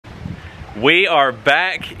We are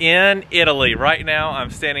back in Italy. Right now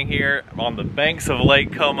I'm standing here on the banks of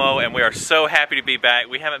Lake Como and we are so happy to be back.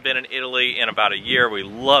 We haven't been in Italy in about a year. We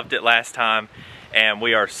loved it last time and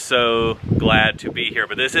we are so glad to be here.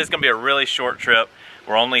 But this is gonna be a really short trip.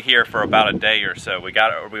 We're only here for about a day or so. We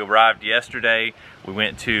arrived yesterday. We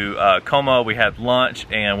went to Como, we had lunch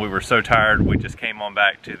and we were so tired we just came on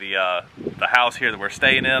back to the house here that we're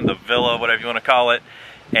staying in, the villa, whatever you want to call it,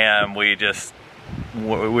 and we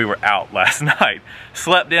were out last night.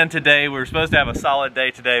 Slept in today. We were supposed to have a solid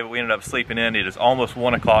day today, but we ended up sleeping in. It is almost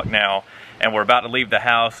 1 o'clock now, and we're about to leave the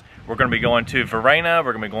house. We're going to be going to Verona.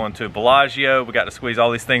 We're going to be going to Bellagio. We got to squeeze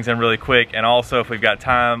all these things in really quick, and also, if we've got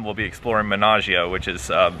time, we'll be exploring Menaggio, which is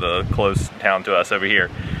the close town to us over here.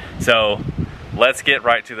 So let's get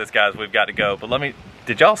right to this, guys. We've got to go. But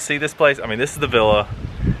did y'all see this place? I mean, this is the villa.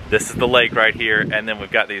 This is the lake right here, and then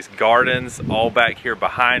we've got these gardens all back here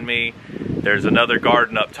behind me. There's another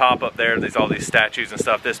garden up top up there. There's all these statues and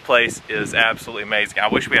stuff. This place is absolutely amazing. I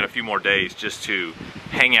wish we had a few more days just to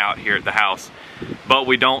hang out here at the house, but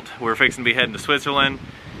we don't. We're fixing to be heading to Switzerland.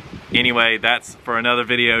 Anyway, that's for another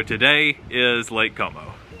video. Today is Lake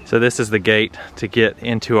Como. So this is the gate to get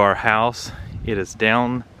into our house. It is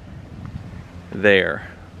down there,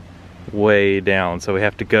 way down. So we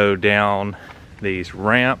have to go down these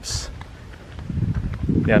ramps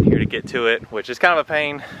down here to get to it, which is kind of a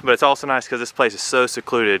pain, but it's also nice because this place is so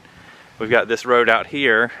secluded. We've got this road out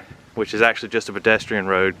here, which is actually just a pedestrian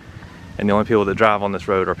road, and the only people that drive on this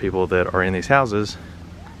road are people that are in these houses,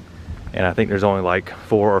 and I think there's only like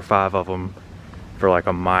 4 or 5 of them for like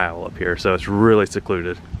a mile up here, so it's really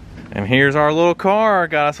secluded. And here's our little car.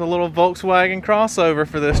 Got us a little Volkswagen crossover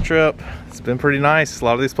for this trip. It's been pretty nice. A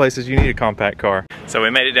lot of these places you need a compact car. So we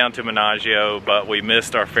made it down to Menaggio, but we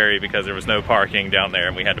missed our ferry because there was no parking down there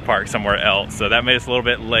and we had to park somewhere else. So that made us a little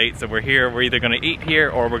bit late. So we're here. We're either gonna eat here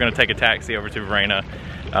or we're gonna take a taxi over to Verona.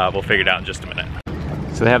 We'll figure it out in just a minute.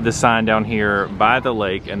 So they have this sign down here by the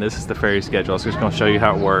lake, and this is the ferry schedule. So I'm just gonna show you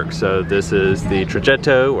how it works. So this is the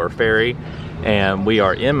traghetto or ferry, and we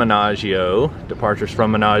are in Menaggio, departures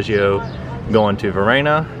from Menaggio going to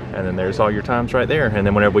Verona, and then there's all your times right there. And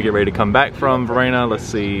then whenever we get ready to come back from Verona, let's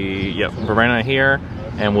see, yep, Verona here,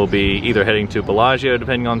 and we'll be either heading to Bellagio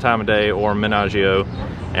depending on time of day or Menaggio,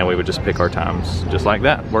 and we would just pick our times just like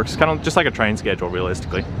that. Works kind of just like a train schedule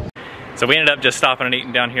realistically. So we ended up just stopping and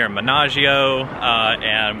eating down here in Menaggio,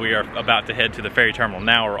 and we are about to head to the ferry terminal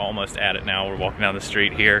now. We're almost at it now. We're walking down the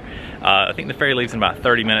street here. I think the ferry leaves in about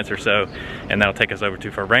 30 minutes or so, and that'll take us over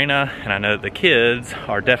to Verona. And I know the kids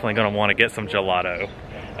are definitely gonna wanna get some gelato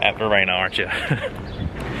at Verona, aren't you?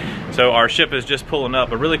 So our ship is just pulling up,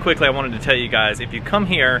 but really quickly I wanted to tell you guys, if you come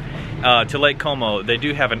here to Lake Como, they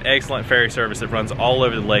do have an excellent ferry service that runs all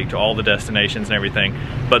over the lake to all the destinations and everything,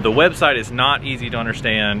 but the website is not easy to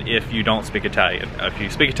understand if you don't speak Italian. If you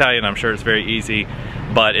speak Italian, I'm sure it's very easy,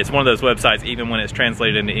 but it's one of those websites, even when it's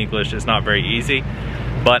translated into English, it's not very easy.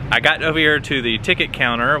 But I got over here to the ticket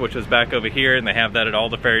counter, which was back over here, and they have that at all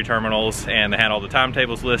the ferry terminals, and they had all the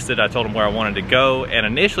timetables listed. I told them where I wanted to go, and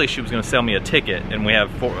initially she was gonna sell me a ticket, and we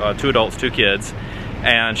have 2 adults, 2 kids.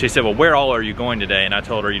 And she said, well, where all are you going today? And I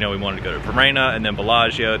told her, you know, we wanted to go to Verona and then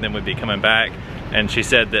Bellagio, and then we'd be coming back. And she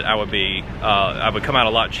said that I would come out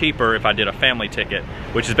a lot cheaper if I did a family ticket,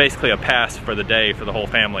 which is basically a pass for the day for the whole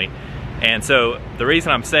family. And so the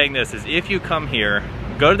reason I'm saying this is if you come here,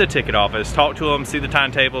 go to the ticket office, talk to them, see the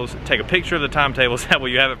timetables, take a picture of the timetables, that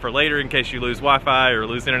way you have it for later in case you lose Wi-Fi or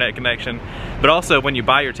lose internet connection. But also when you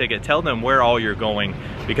buy your ticket, tell them where all you're going,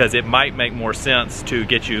 because it might make more sense to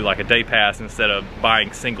get you like a day pass instead of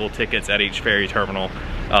buying single tickets at each ferry terminal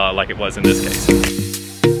like it was in this case.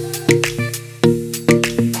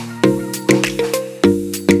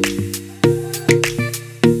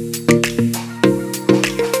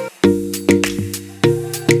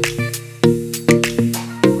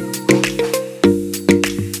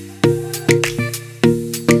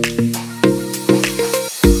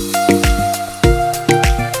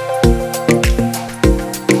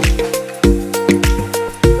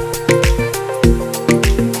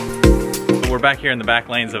 Back here in the back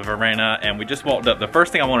lanes of Verona, and we just walked up. The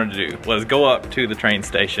first thing I wanted to do was go up to the train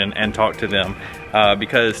station and talk to them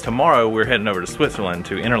because tomorrow we're heading over to Switzerland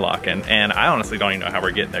to Interlaken, and I honestly don't even know how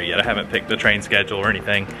we're getting there yet. I haven't picked the train schedule or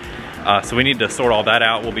anything, so we need to sort all that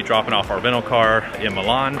out. We'll be dropping off our rental car in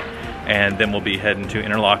Milan, and then we'll be heading to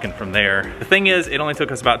Interlaken from there. The thing is, it only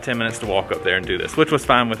took us about 10 minutes to walk up there and do this, which was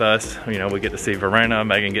fine with us. You know, we get to see Verona,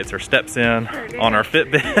 Megan gets her steps in on our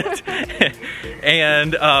Fitbit,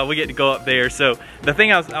 and we get to go up there. So the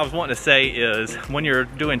thing I was wanting to say is, when you're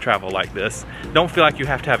doing travel like this, don't feel like you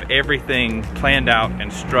have to have everything planned out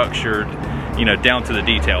and structured you know, down to the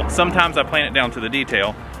detail. Sometimes I plan it down to the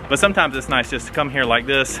detail, but sometimes it's nice just to come here like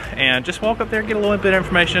this and just walk up there, get a little bit of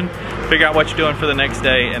information, figure out what you're doing for the next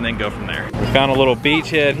day, and then go from there. We found a little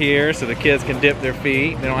beachhead here so the kids can dip their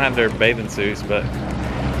feet. They don't have their bathing suits, but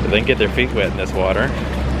they can get their feet wet in this water.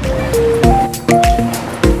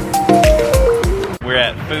 We're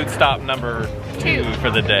at food stop number 2 for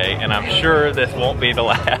the day, and I'm sure this won't be the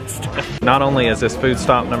last. Not only is this food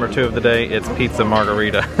stop number 2 of the day, it's pizza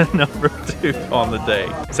margarita number 2 on the day.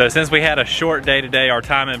 So since we had a short day today, our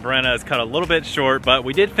time in Brenna is cut a little bit short, but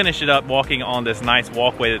we did finish it up walking on this nice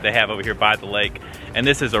walkway that they have over here by the lake. And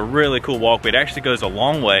this is a really cool walkway. It actually goes a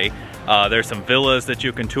long way. There's some villas that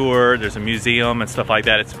you can tour, there's a museum and stuff like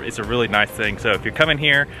that. It's a really nice thing. So if you're coming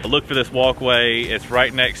here, look for this walkway. It's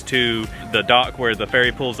right next to the dock where the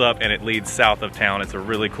ferry pulls up, and it leads south of town. It's a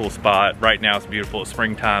really cool spot. Right now it's beautiful. It's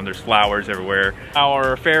springtime, there's flowers everywhere.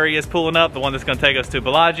 Our ferry is pulling up, the one that's gonna take us to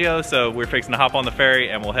Bellagio, so we're fixing to hop on the ferry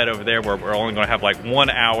and we'll head over there where we're only gonna have like 1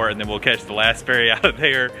 hour, and then we'll catch the last ferry out of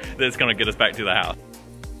there that's gonna get us back to the house.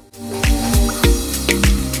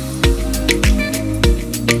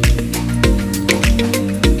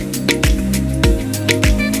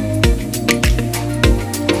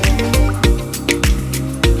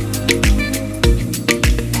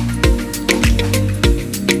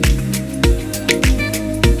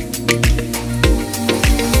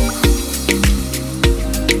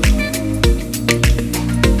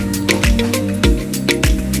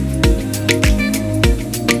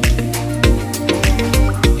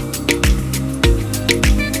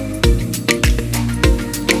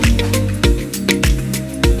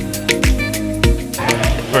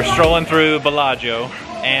 We're strolling through Bellagio,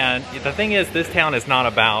 and the thing is, this town is not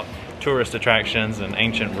about tourist attractions and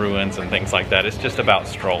ancient ruins and things like that. It's just about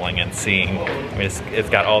strolling and seeing. I mean, it's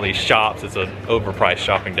got all these shops. It's an overpriced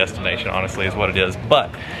shopping destination, honestly, is what it is. But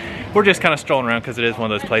we're just kind of strolling around because it is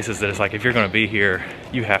one of those places that it's like, if you're going to be here,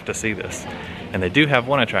 you have to see this. And they do have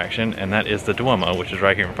one attraction, and that is the Duomo, which is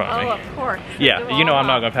right here in front of me. Oh, of course. Yeah, you know I'm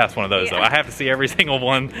not going to pass one of those, though. I have to see every single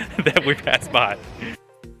one that we pass by.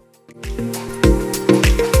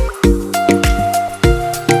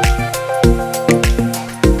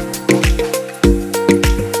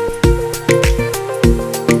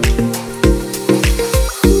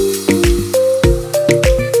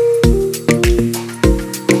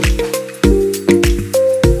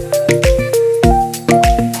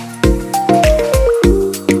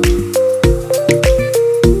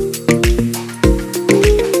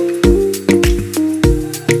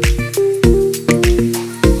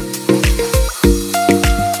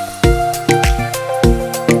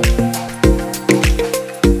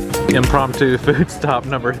 Impromptu food stop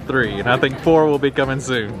number 3, and I think 4 will be coming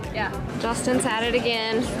soon. Yeah, Justin's at it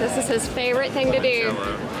again. This is his favorite thing to do.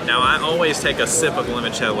 Now I always take a sip of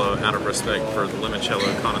limoncello out of respect for the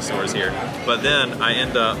limoncello connoisseurs here, but then I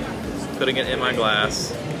end up putting it in my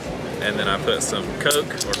glass, and then I put some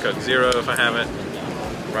Coke or Coke Zero if I have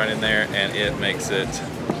it right in there, and it makes it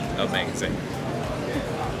amazing.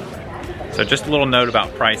 So just a little note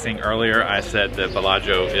about pricing. Earlier I said that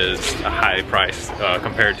Bellagio is a high price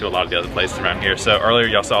compared to a lot of the other places around here. So earlier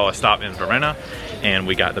y'all saw a stop in Verona, and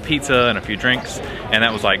we got the pizza and a few drinks, and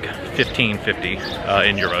that was like $15.50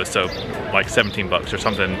 in euros, so like 17 bucks or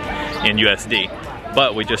something in USD.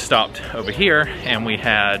 But we just stopped over here and we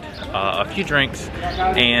had a few drinks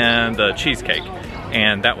and the cheesecake,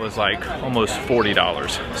 and that was like almost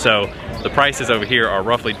 $40. So the prices over here are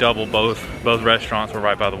roughly double. Both restaurants were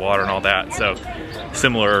right by the water and all that, so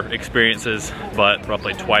similar experiences, but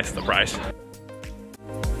roughly twice the price.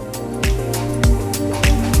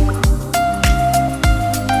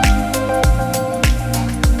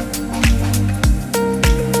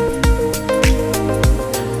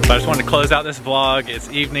 So I just wanted to close out this vlog. It's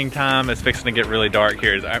evening time. It's fixing to get really dark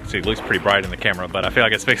here. It actually looks pretty bright in the camera, but I feel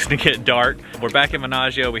like it's fixing to get dark. We're back in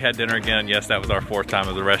Menagio. We had dinner again. Yes, that was our 4th time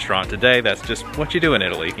at the restaurant today. That's just what you do in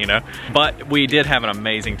Italy, you know? But we did have an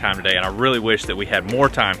amazing time today, and I really wish that we had more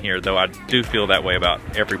time here, though I do feel that way about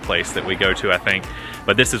every place that we go to, I think.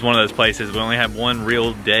 But this is one of those places. We only had one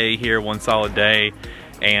real day here, one solid day.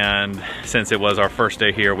 And since it was our first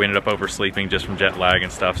day here, we ended up oversleeping just from jet lag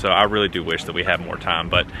and stuff. So I really do wish that we had more time.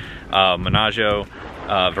 But Menagio,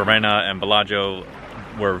 Verona, and Bellagio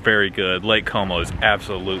were very good. Lake Como is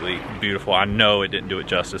absolutely beautiful. I know it didn't do it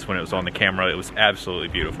justice when it was on the camera. It was absolutely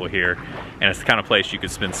beautiful here. And it's the kind of place you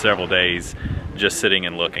could spend several days just sitting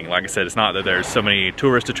and looking. Like I said, it's not that there's so many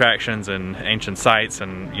tourist attractions and ancient sites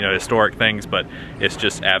and, you know, historic things, but it's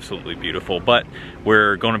just absolutely beautiful. But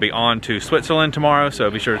we're going to be on to Switzerland tomorrow, so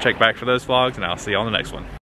be sure to check back for those vlogs, and I'll see you on the next one.